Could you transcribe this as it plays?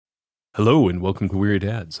Hello and welcome to Weary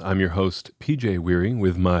Dads. I'm your host, PJ Weary,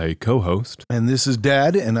 with my co-host. And this is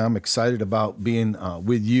Dad, and I'm excited about being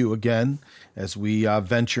with you again as we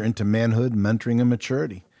venture into manhood, mentoring, and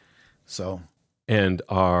maturity. So, And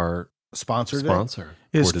our sponsor for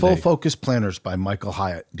is Full today. Focus Planners by Michael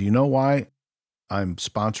Hyatt. Do you know why I'm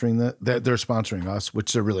sponsoring that? They're sponsoring us,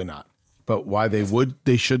 which they're really not. But why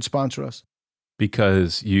they should sponsor us?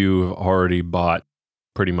 Because you've already bought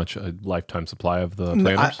pretty much a lifetime supply of the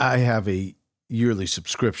planners. I have a yearly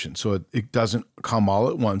subscription, so it doesn't come all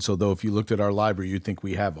at once. Although if you looked at our library, you'd think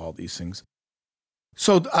we have all these things.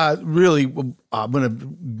 So really, I'm going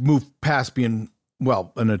to move past being,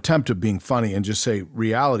 an attempt of being funny and just say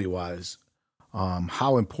reality-wise,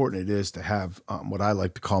 how important it is to have what I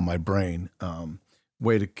like to call my brain,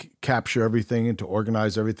 way to capture everything and to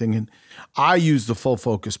organize everything. And I use the Full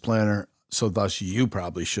Focus Planner, so thus you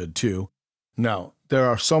probably should too. Now, there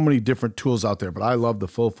are so many different tools out there, but I love the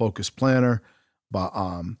Full Focus Planner. But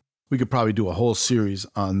we could probably do a whole series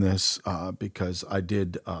on this because I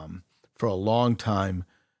did for a long time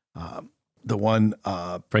the one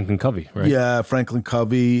Franklin Covey, right? Yeah, Franklin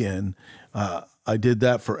Covey, and I did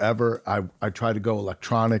that forever. I tried to go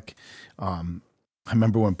electronic. I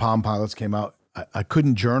remember when Palm Pilots came out, I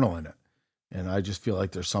couldn't journal in it, and I just feel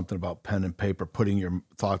like there's something about pen and paper, putting your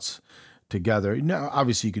thoughts together. Now,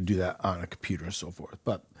 obviously, you could do that on a computer and so forth.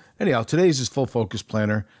 But anyhow, today's is Full Focus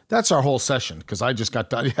Planner. That's our whole session because I just got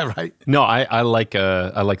done. Yeah, right. No, I like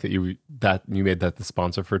that you made that the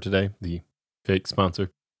sponsor for today, the fake sponsor.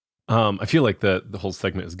 I feel like the whole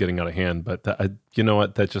segment is getting out of hand, but you know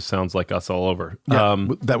what? That just sounds like us all over. Yeah,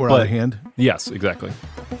 that we're out of hand. Yes, exactly.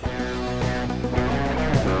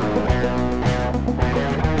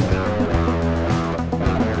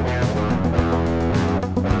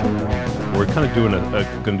 We're kind of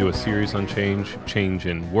going to do a series on change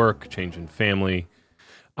in work, change in family,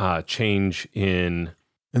 change in...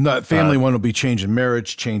 And that family one will be change in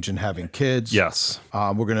marriage, change in having kids. Yes.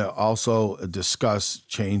 We're going to also discuss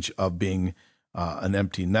change of being an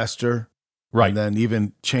empty nester. Right. And then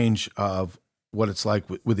even change of what it's like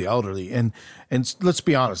with the elderly. And let's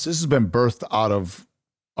be honest, this has been birthed out of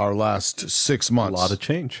our last 6 months. A lot of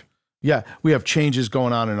change. Yeah. We have changes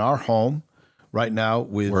going on in our home right now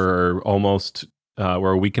with... We're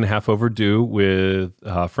a week and a half overdue with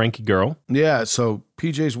Frankie Girl. Yeah. So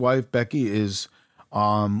PJ's wife, Becky, is...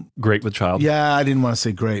 great with child. Yeah, I didn't want to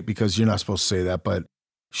say great because you're not supposed to say that, but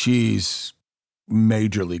she's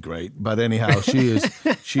majorly great. But anyhow, she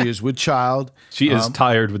is with child. She is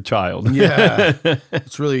tired with child. Yeah,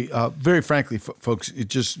 it's really very frankly, folks, it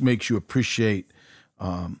just makes you appreciate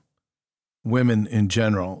women in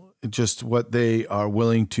general, just what they are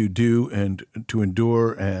willing to do and to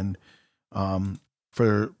endure, and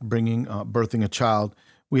for birthing a child.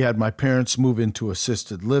 We had my parents move into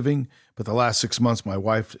assisted living, but the last 6 months, my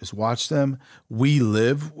wife has watched them. We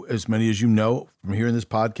live, as many as you know from hearing this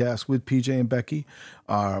podcast, with PJ and Becky.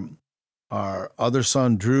 Our other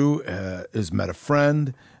son, Drew, has met a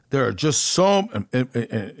friend. There are just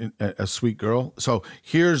a sweet girl. So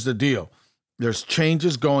here's the deal. There's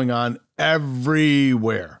changes going on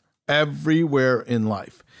everywhere in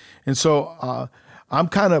life. And so I'm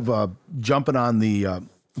kind of jumping on the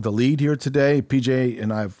lead here today. PJ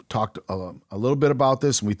and I have talked a little bit about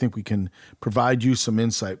this, and we think we can provide you some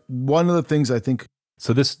insight. One of the things I think...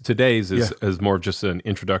 So today's is more just an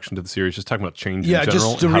introduction to the series, just talking about change in general. Yeah,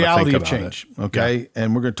 just the reality of change, okay? Yeah.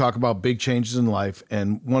 And we're going to talk about big changes in life.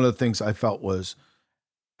 And one of the things I felt was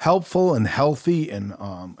helpful and healthy and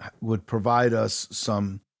would provide us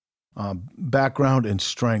some background and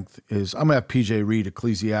strength is... I'm going to have PJ read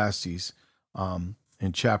Ecclesiastes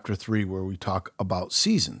in chapter 3, where we talk about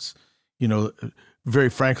seasons. You know, very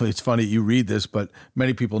frankly, it's funny you read this, but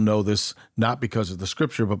many people know this not because of the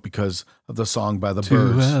scripture, but because of the song by the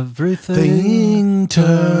Byrds. Everything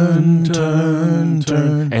turn.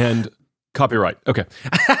 And copyright. Okay.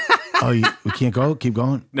 Oh, we can't go? Keep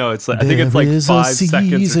going? No, I think it's like 5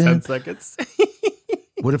 seconds or 10 seconds.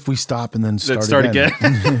 What if we stop and then start again?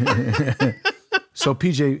 So,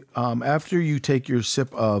 PJ, after you take your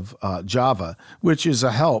sip of Java, which is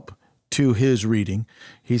a help to his reading,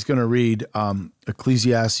 he's going to read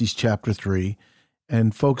Ecclesiastes chapter 3.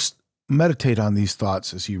 And folks, meditate on these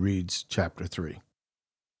thoughts as he reads chapter 3.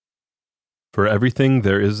 For everything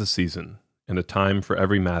there is a season, and a time for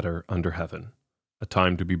every matter under heaven, a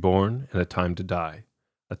time to be born and a time to die,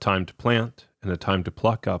 a time to plant and a time to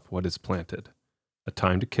pluck up what is planted, a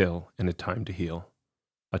time to kill and a time to heal,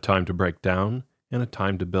 a time to break down and a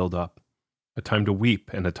time to build up, a time to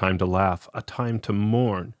weep and a time to laugh, a time to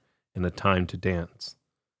mourn and a time to dance,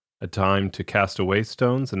 a time to cast away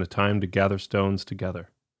stones and a time to gather stones together,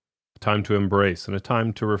 a time to embrace and a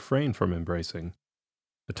time to refrain from embracing,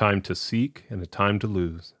 a time to seek and a time to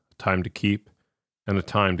lose, a time to keep and a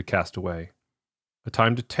time to cast away, a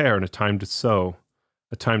time to tear and a time to sow,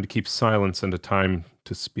 a time to keep silence and a time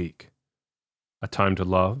to speak, a time to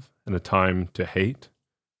love and a time to hate,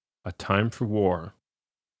 a time for war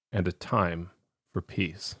and a time for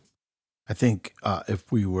peace. I think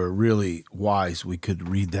if we were really wise, we could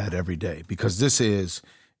read that every day, because this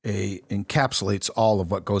encapsulates all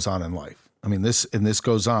of what goes on in life. I mean, this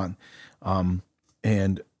goes on.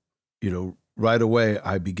 And, right away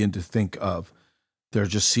I begin to think of, there are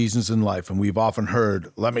just seasons in life. And we've often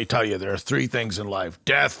heard, let me tell you, there are three things in life: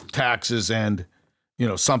 death, taxes, and,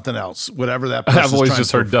 something else, whatever that person's I've always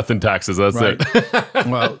just heard death and taxes. That's right. It.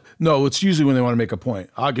 Well, no, it's usually when they want to make a point.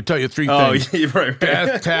 I could tell you three things: right.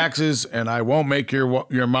 death, taxes, and I won't make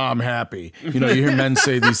your mom happy. You hear men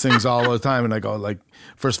say these things all the time, and I go, like,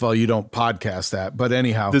 first of all, you don't podcast that, but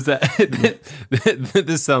anyhow. Does that?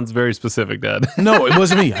 This sounds very specific, Dad. No, it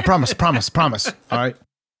wasn't me. I promise. All right.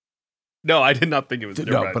 No, I did not think it was.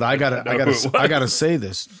 No, but I gotta say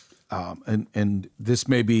this. And this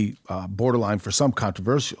may be borderline for some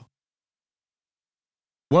controversial.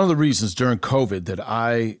 One of the reasons during COVID that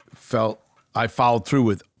I felt I followed through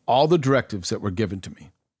with all the directives that were given to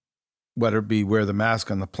me, whether it be wear the mask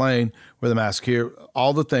on the plane, wear the mask here,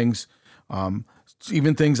 all the things,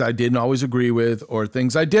 even things I didn't always agree with or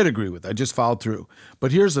things I did agree with, I just followed through.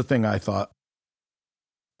 But here's the thing I thought,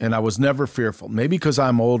 and I was never fearful, maybe because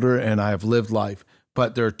I'm older and I have lived life,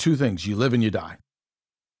 but there are two things: you live and you die.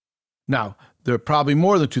 Now, there are probably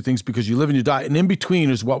more than two things, because you live and you die. And in between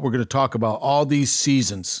is what we're going to talk about, all these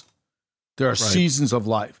seasons. There are seasons of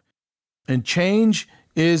life. And change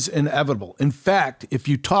is inevitable. In fact, if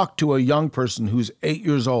you talk to a young person who's 8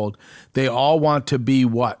 years old, they all want to be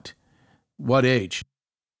what? What age?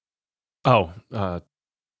 12.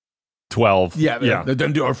 Yeah.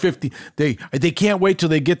 Or 50. They can't wait till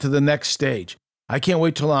they get to the next stage. I can't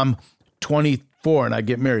wait till I'm 24 and I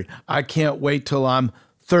get married. I can't wait till I'm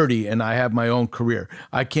 30 and I have my own career.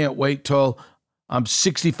 I can't wait till I'm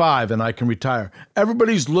 65 and I can retire.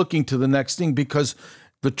 Everybody's looking to the next thing, because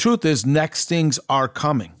the truth is, next things are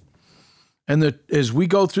coming. And as we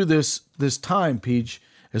go through this time, Peach,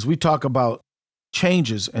 as we talk about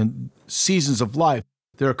changes and seasons of life,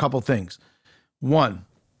 there are a couple things. One,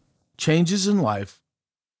 changes in life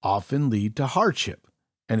often lead to hardship,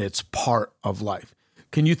 and it's part of life.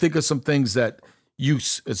 Can you think of some things that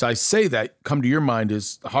as I say that, come to your mind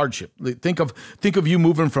is hardship? Think of you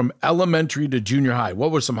moving from elementary to junior high.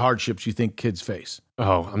 What were some hardships you think kids face?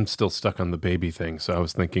 Oh, I'm still stuck on the baby thing. So I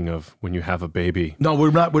was thinking of when you have a baby. No,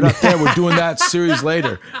 we're not there. We're doing that series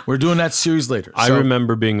later. I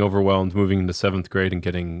remember being overwhelmed moving into 7th grade and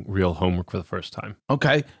getting real homework for the first time.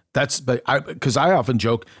 Okay. Because I often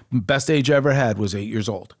joke, best age I ever had was 8 years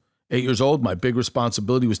old. 8 years old, my big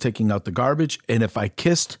responsibility was taking out the garbage. And if I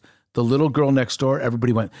kissed the little girl next door,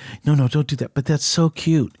 everybody went, no, don't do that. But that's so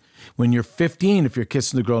cute. When you're 15, if you're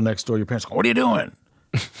kissing the girl next door, your parents go, what are you doing?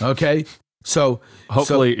 Okay. So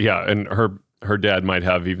hopefully, yeah. And her dad might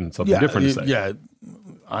have even something different to say. Yeah.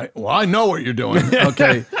 I know what you're doing.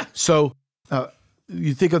 Okay. So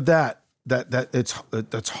you think of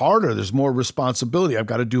that's harder. There's more responsibility. I've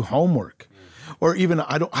got to do homework, or even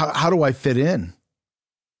how do I fit in?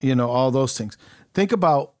 All those things. Think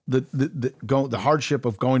about the hardship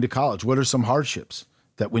of going to college. What are some hardships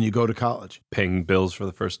that when you go to college? Paying bills for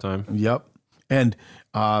the first time. Yep. And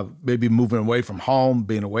maybe moving away from home,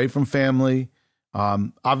 being away from family.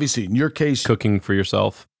 Obviously, in your case, cooking for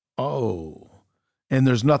yourself. Oh, and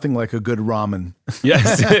there's nothing like a good ramen.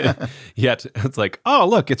 Yes. Yet it's like, oh,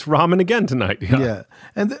 look, it's ramen again tonight. Yeah.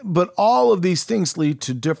 But all of these things lead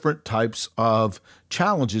to different types of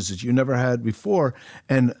challenges that you never had before.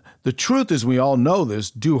 And the truth is, we all know this: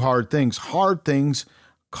 do hard things. Hard things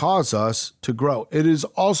cause us to grow. It is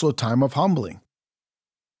also a time of humbling.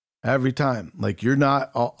 Every time. Like, you're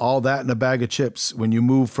not all that in a bag of chips when you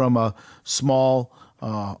move from a small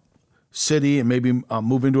city and maybe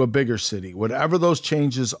move into a bigger city, whatever those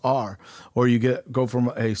changes are, or you go from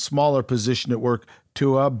a smaller position at work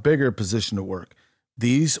to a bigger position at work.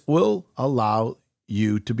 These will allow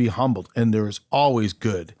you to be humbled, and there is always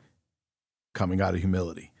good coming out of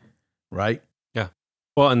humility, right? Yeah.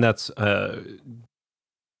 Well, and that's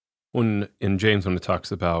when in James, when it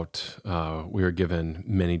talks about we are given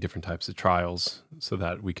many different types of trials so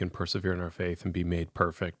that we can persevere in our faith and be made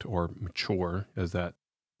perfect or mature, as that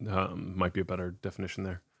might be a better definition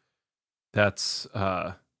there. That's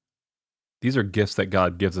these are gifts that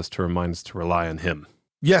God gives us to remind us to rely on Him.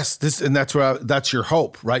 Yes, that's your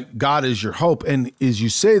hope, right? God is your hope. And as you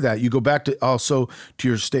say that, you go back to also to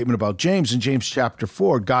your statement about James in James chapter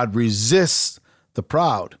 4, God resists the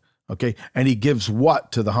proud, okay? And he gives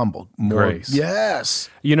what to the humble? More Grace. Yes.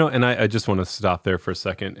 And I just want to stop there for a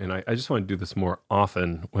second. And I just want to do this more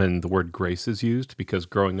often when the word grace is used, because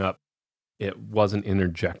growing up, it wasn't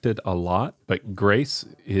interjected a lot, but grace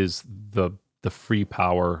is the free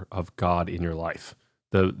power of God in your life.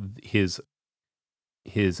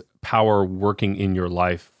 His power working in your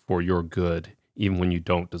life for your good, even when you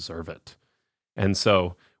don't deserve it. And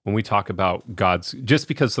so when we talk about God's, just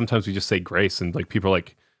because sometimes we just say grace and like people are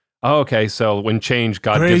like, oh, okay, so when change,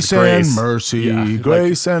 God gives grace. And mercy, Yeah,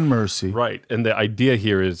 grace and mercy. Right. And the idea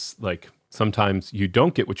here is like sometimes you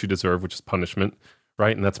don't get what you deserve, which is punishment,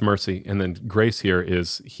 right? And that's mercy. And then grace here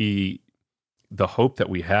is the hope that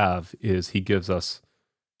we have is he gives us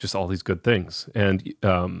just all these good things. And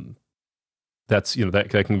that's,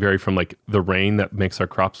 that can vary from like the rain that makes our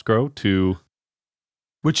crops grow to...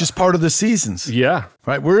 Which is part of the seasons. Yeah.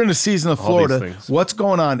 Right? We're in a season of All these Florida. things. What's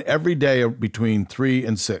going on every day between 3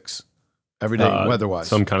 and 6? Every day, weather-wise.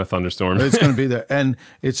 Some kind of thunderstorm. It's going to be there. And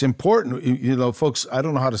it's important, folks, I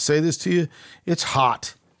don't know how to say this to you. It's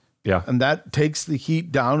hot. Yeah. And that takes the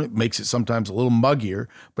heat down. It makes it sometimes a little muggier,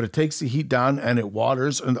 but it takes the heat down and it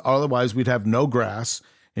waters. And otherwise, we'd have no grass.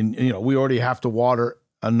 And, we already have to water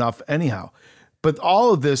enough anyhow. But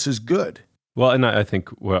all of this is good. Well, and I think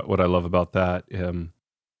what I love about that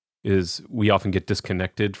is we often get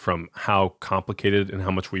disconnected from how complicated and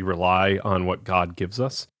how much we rely on what God gives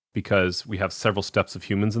us because we have several steps of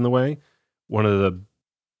humans in the way. One of the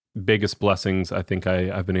biggest blessings I think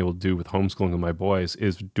I've been able to do with homeschooling with my boys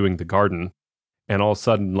is doing the garden. And all of a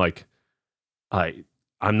sudden, like,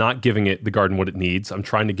 I'm not giving the garden what it needs. I'm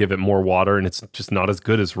trying to give it more water, and it's just not as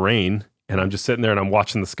good as rain. And I'm just sitting there and I'm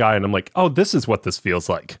watching the sky and I'm like, oh, this is what this feels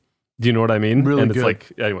like. Do you know what I mean? Really and good. It's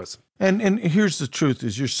like, anyways. And here's the truth: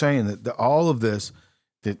 is you're saying that all of this,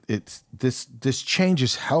 this change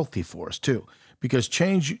is healthy for us too, because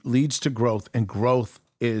change leads to growth, and growth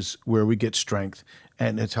is where we get strength,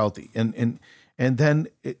 and it's healthy. And then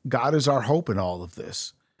God is our hope in all of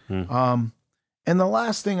this. And the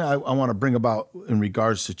last thing I want to bring about in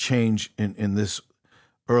regards to change in this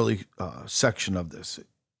early section of this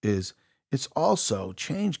is it's also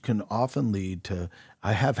change can often lead to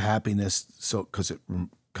I have happiness, so because it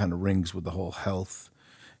kind of rings with the whole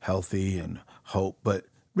healthy and hope, but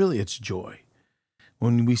really it's joy.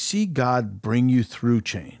 When we see God bring you through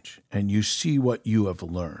change and you see what you have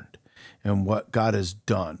learned and what God has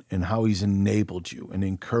done and how he's enabled you and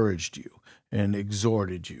encouraged you and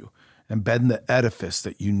exhorted you and been the edifice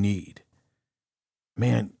that you need,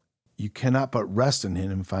 man, you cannot but rest in him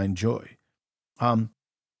and find joy.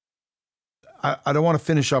 I don't want to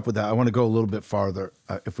finish up with that. I want to go a little bit farther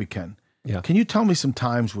if we can. Yeah. Can you tell me some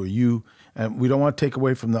times where you, and we don't want to take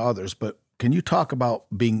away from the others, but can you talk about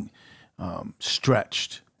being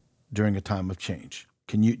stretched during a time of change?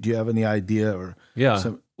 Do you have any idea or? Yeah.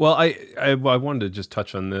 Well, I wanted to just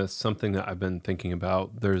touch on this, something that I've been thinking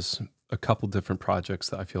about. There's a couple different projects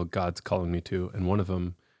that I feel God's calling me to. And one of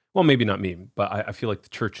them, well, maybe not me, but I feel like the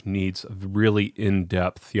church needs a really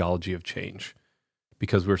in-depth theology of change,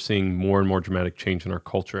 because we're seeing more and more dramatic change in our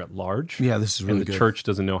culture at large. Yeah, this is really good. And the good. church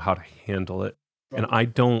doesn't know how to handle it. And I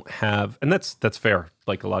don't have, and that's fair.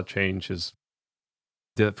 Like a lot of change is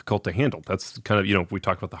difficult to handle. That's kind of, we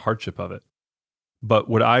talk about the hardship of it. But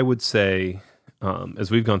what I would say, as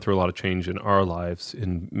we've gone through a lot of change in our lives,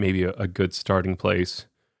 and maybe a good starting place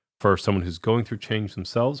for someone who's going through change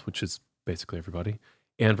themselves, which is basically everybody,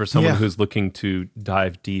 and for someone who's looking to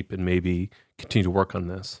dive deep and maybe continue to work on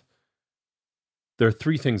this. There are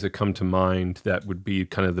three things that come to mind that would be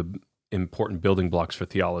kind of the important building blocks for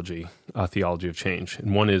theology of change.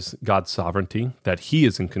 And one is God's sovereignty, that he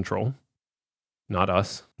is in control, not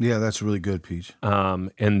us. Yeah, that's really good, Peach.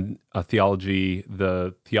 And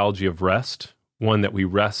the theology of rest, one that we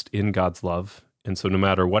rest in God's love. And so no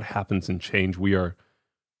matter what happens in change, we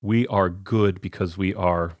are good because we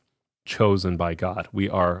are chosen by God. We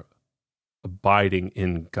are abiding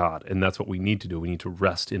in God. And that's what we need to do. We need to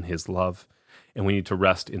rest in his love. And we need to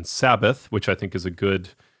rest in Sabbath, which I think is a good,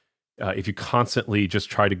 if you constantly just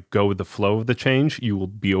try to go with the flow of the change, you will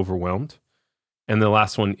be overwhelmed. And the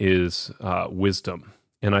last one is wisdom.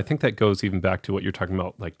 And I think that goes even back to what you're talking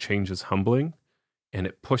about, like change is humbling, and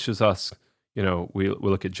it pushes us, we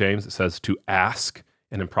look at James, it says to ask,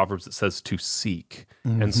 and in Proverbs it says to seek.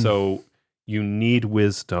 Mm-hmm. And so you need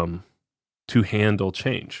wisdom to handle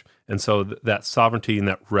change. And so that sovereignty and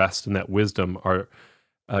that rest and that wisdom are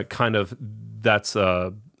that's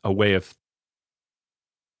a way of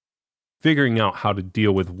figuring out how to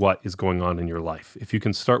deal with what is going on in your life. If you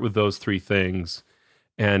can start with those three things,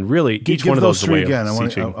 and really each one of those three is a way again. of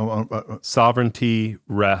teaching sovereignty,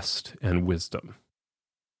 rest, and wisdom.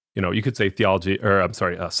 You could say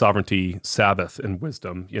sovereignty, Sabbath, and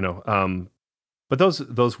wisdom. But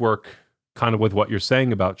those work kind of with what you're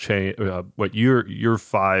saying about what your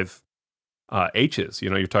 5 H's.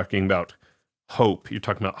 You're talking about hope. You're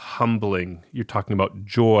talking about humbling. You're talking about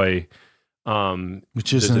joy.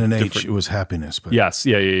 Which isn't an H, it was happiness. But yes,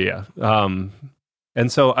 yeah.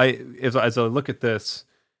 And so as I look at this,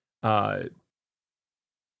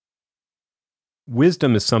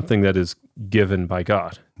 wisdom is something that is given by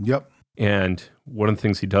God. Yep. And one of the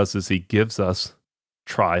things he does is he gives us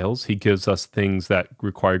trials. He gives us things that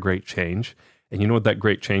require great change. And you know what that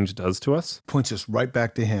great change does to us? Points us right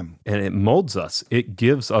back to him. And it molds us. It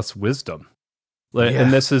gives us wisdom. Yeah.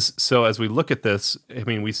 And this is, so as we look at this,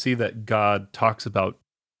 we see that God talks about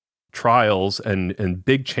trials and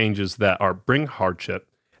big changes that bring hardship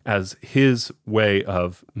as his way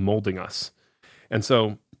of molding us. And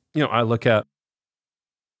so,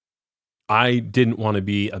 I didn't want to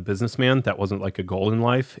be a businessman. That wasn't like a goal in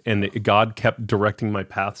life. And God kept directing my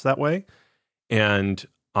paths that way. And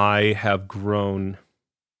I have grown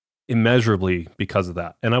immeasurably because of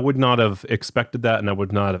that. And I would not have expected that, and I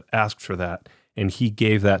would not have asked for that. And he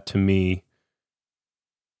gave that to me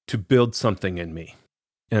to build something in me.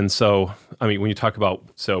 And so, when you talk about,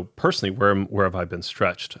 personally, where have I been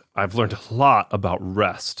stretched? I've learned a lot about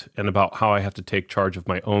rest and about how I have to take charge of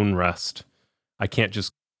my own rest. I can't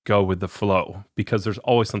just go with the flow because there's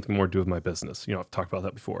always something more to do with my business. I've talked about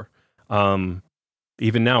that before.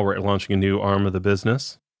 Even now we're launching a new arm of the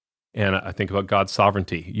business, and I think about God's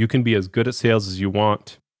sovereignty. You can be as good at sales as you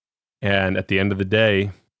want, and at the end of the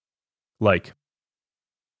day,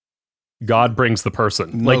 God brings the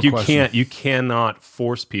person. No question. You cannot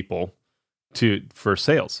force people for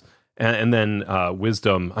sales. And then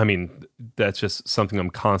wisdom, that's just something I'm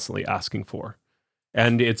constantly asking for.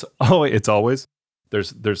 And it's always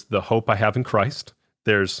there's the hope I have in Christ.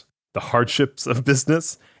 There's the hardships of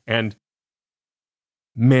business, and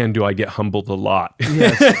man, do I get humbled a lot.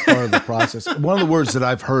 Yes, it's part of the process. One of the words that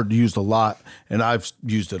I've heard used a lot, and I've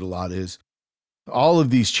used it a lot, is all of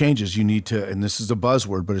these changes you need to, and this is a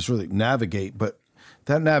buzzword, but it's really navigate. But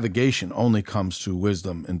that navigation only comes through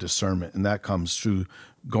wisdom and discernment, and that comes through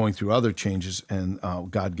going through other changes and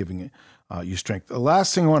God giving you strength. The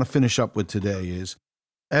last thing I want to finish up with today is,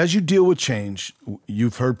 as you deal with change,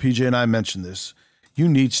 you've heard PJ and I mention this, you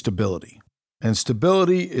need stability. And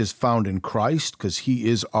stability is found in Christ because he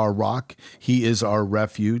is our rock. He is our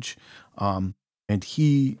refuge. And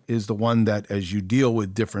he is the one that, as you deal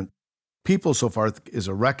with different people so far, is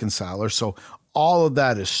a reconciler. So all of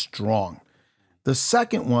that is strong. The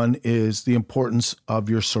second one is the importance of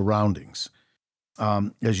your surroundings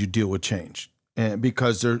as you deal with change. And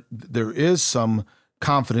because there is some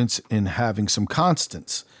confidence in having some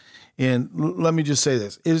constants. And let me just say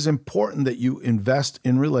this. It is important that you invest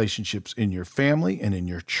in relationships in your family and in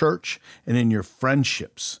your church and in your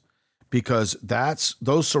friendships, because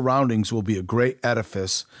those surroundings will be a great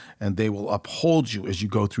edifice and they will uphold you as you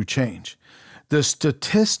go through change. The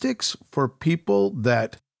statistics for people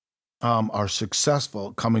that are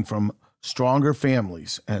successful coming from stronger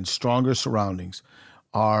families and stronger surroundings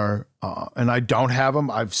are, and I don't have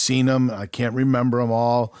them. I've seen them. I can't remember them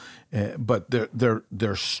all, but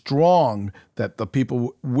they're strong. That the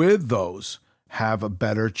people with those have a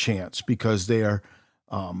better chance because they are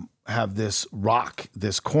have this rock,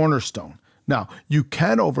 this cornerstone. Now you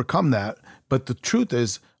can overcome that, but the truth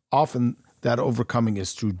is often that overcoming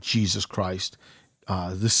is through Jesus Christ,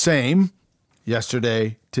 the same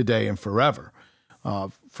yesterday, today, and forever.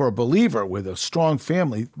 For a believer with a strong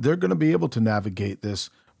family, they're going to be able to navigate this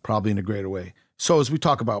probably in a greater way. So as we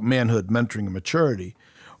talk about manhood, mentoring, and maturity,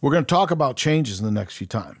 we're going to talk about changes in the next few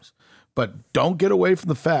times. But don't get away from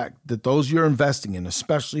the fact that those you're investing in,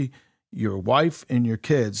 especially your wife and your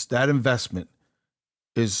kids, that investment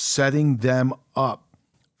is setting them up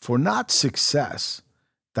for not success.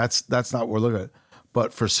 That's not what we're looking at,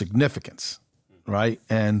 but for significance, right?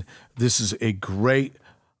 And this is a great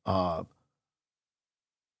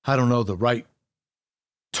I don't know the right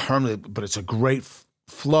term, but it's a great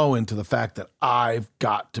flow into the fact that I've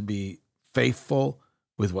got to be faithful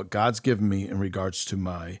with what God's given me in regards to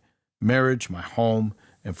my marriage, my home,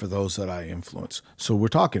 and for those that I influence. So we're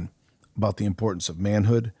talking about the importance of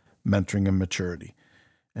manhood, mentoring, and maturity.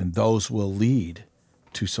 And those will lead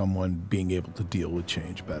to someone being able to deal with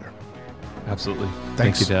change better. Absolutely.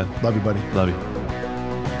 Thanks. Thank you, Dad. Love you, buddy. Love you.